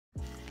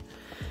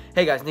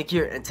Hey guys, Nick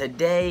here, and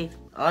today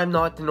I'm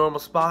not at the normal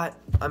spot.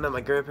 I'm at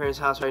my grandparents'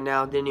 house right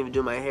now. Didn't even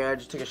do my hair, I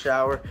just took a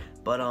shower.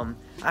 But I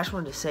just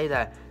wanted to say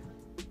that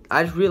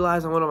I just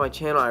realized I went on my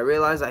channel. I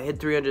realized I hit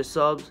 300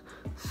 subs,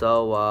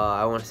 so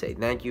I want to say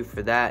thank you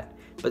for that.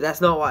 But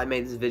that's not why I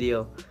made this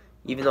video,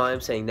 even though I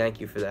am saying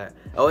thank you for that.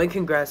 Oh, and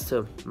congrats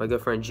to my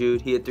good friend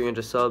Jude. He hit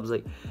 300 subs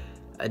like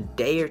a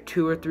day or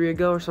 2 or 3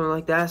 ago or something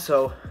like that,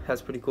 so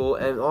that's pretty cool.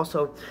 And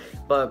also,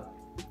 but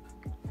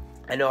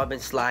I know I've been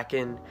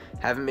slacking,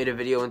 haven't made a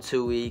video in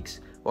 2 weeks.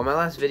 Well, my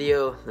last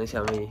video, let's see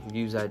how many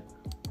views I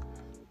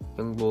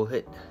will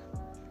hit.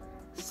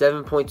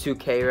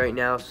 7.2K right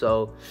now,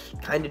 so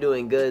kind of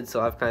doing good.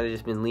 So I've kind of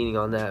just been leaning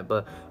on that,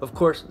 but of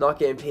course not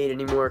getting paid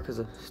anymore because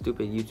of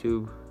stupid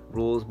YouTube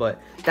rules.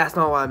 But that's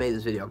not why I made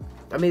this video.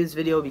 I made this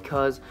video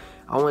because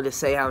I wanted to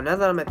say how now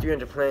that I'm at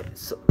 300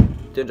 plans,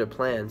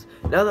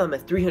 now that I'm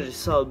at 300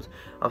 subs,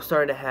 I'm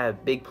starting to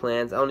have big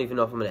plans. I don't even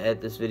know if I'm gonna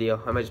edit this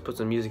video. I might just put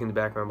some music in the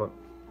background, but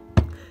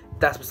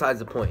that's besides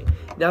the point.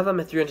 Now that I'm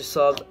at 300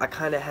 subs, I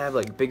kind of have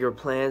like bigger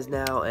plans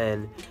now,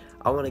 and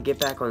I want to get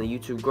back on the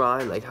YouTube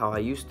grind like how I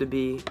used to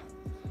be.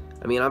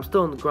 I mean, I'm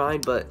still in the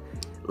grind, but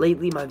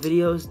lately my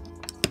videos,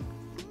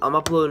 I'm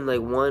uploading like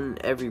one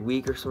every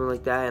week or something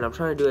like that, and I'm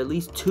trying to do at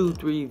least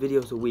 2-3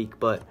 videos a week.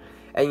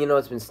 And you know,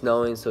 it's been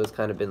snowing, so it's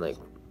kind of been like,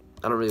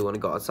 I don't really want to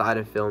go outside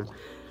and film.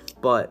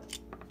 But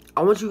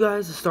I want you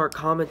guys to start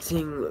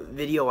commenting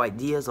video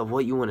ideas of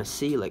what you want to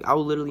see. Like, I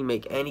will literally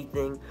make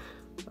anything.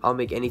 I'll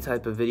make any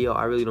type of video.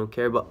 I really don't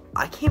care. But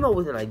I came up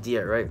with an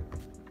idea, right?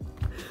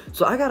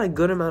 So I got a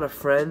good amount of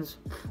friends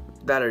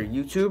that are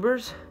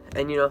YouTubers,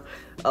 and you know,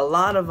 a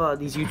lot of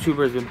these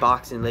YouTubers been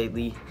boxing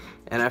lately.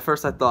 And at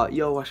first I thought,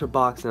 yo, I should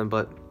box them,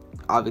 but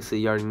obviously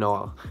you already know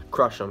I'll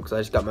crush them because I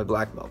just got my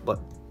black belt. But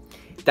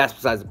that's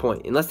besides the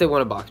point, unless they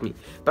want to box me.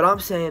 But I'm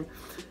saying,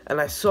 and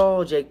I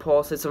saw Jake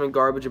Paul said something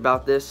garbage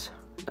about this.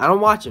 I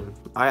don't watch him.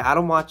 I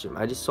don't watch him.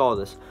 I just saw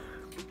this.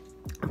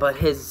 But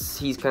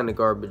he's kind of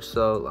garbage,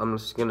 so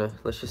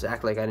let's just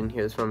act like I didn't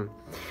hear this from him.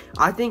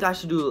 I think I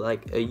should do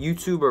like a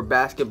YouTuber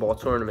basketball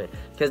tournament,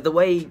 because the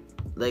way,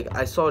 like,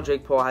 I saw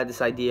Jake Paul had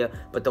this idea,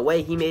 but the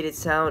way he made it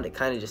sound, it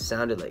kind of just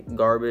sounded like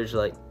garbage.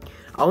 Like,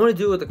 I want to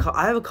do it with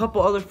I have a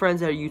couple other friends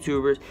that are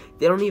YouTubers.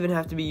 They don't even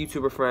have to be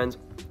YouTuber friends.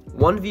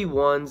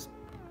 1v1s.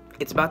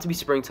 It's about to be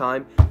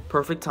springtime.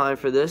 Perfect time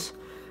for this.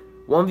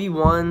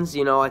 1v1s,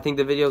 you know, I think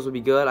the videos will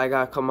be good. I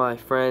got a couple of my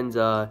friends,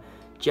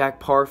 Jack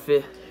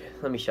Parfit.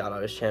 Let me shout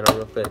out his channel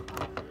real quick.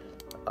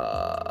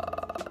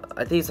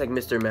 I think it's like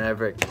Mr.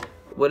 Maverick.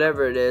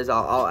 Whatever it is,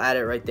 I'll add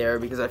it right there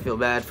because I feel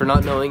bad for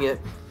not knowing it.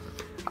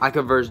 I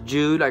could verse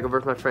Jude. I could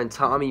verse my friend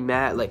Tommy,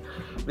 Matt. Like,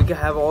 we could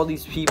have all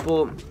these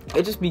people.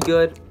 It'd just be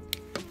good.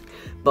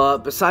 But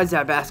besides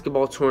that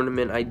basketball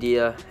tournament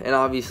idea, and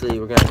obviously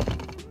we're gonna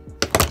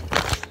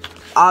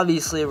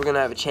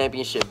have a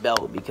championship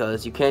belt,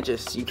 because you can't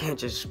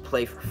just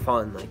play for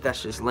fun. Like,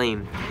 that's just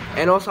lame.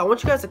 And also, I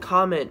want you guys to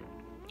comment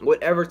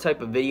whatever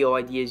type of video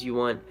ideas you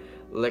want.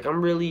 Like,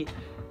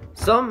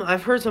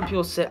 I've heard some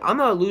people say I'm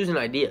not losing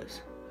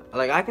ideas.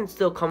 Like, I can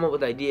still come up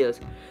with ideas,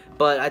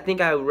 but I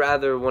think I would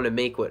rather want to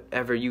make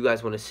whatever you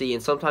guys want to see.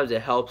 And sometimes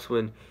it helps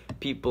when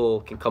people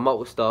can come up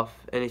with stuff,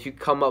 and if you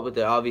come up with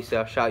it, obviously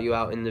I'll shout you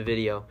out in the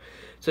video.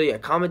 So yeah,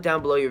 comment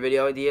down below your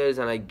video ideas,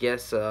 and I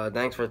guess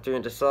thanks for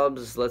 300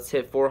 subs. Let's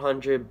hit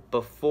 400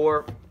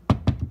 before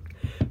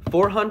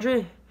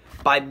 400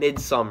 by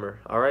midsummer.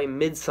 All right,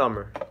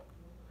 midsummer.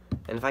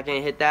 And if I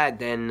can't hit that,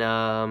 then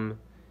I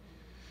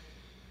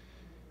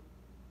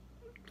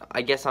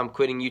guess I'm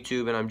quitting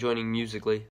YouTube and I'm joining Musical.ly.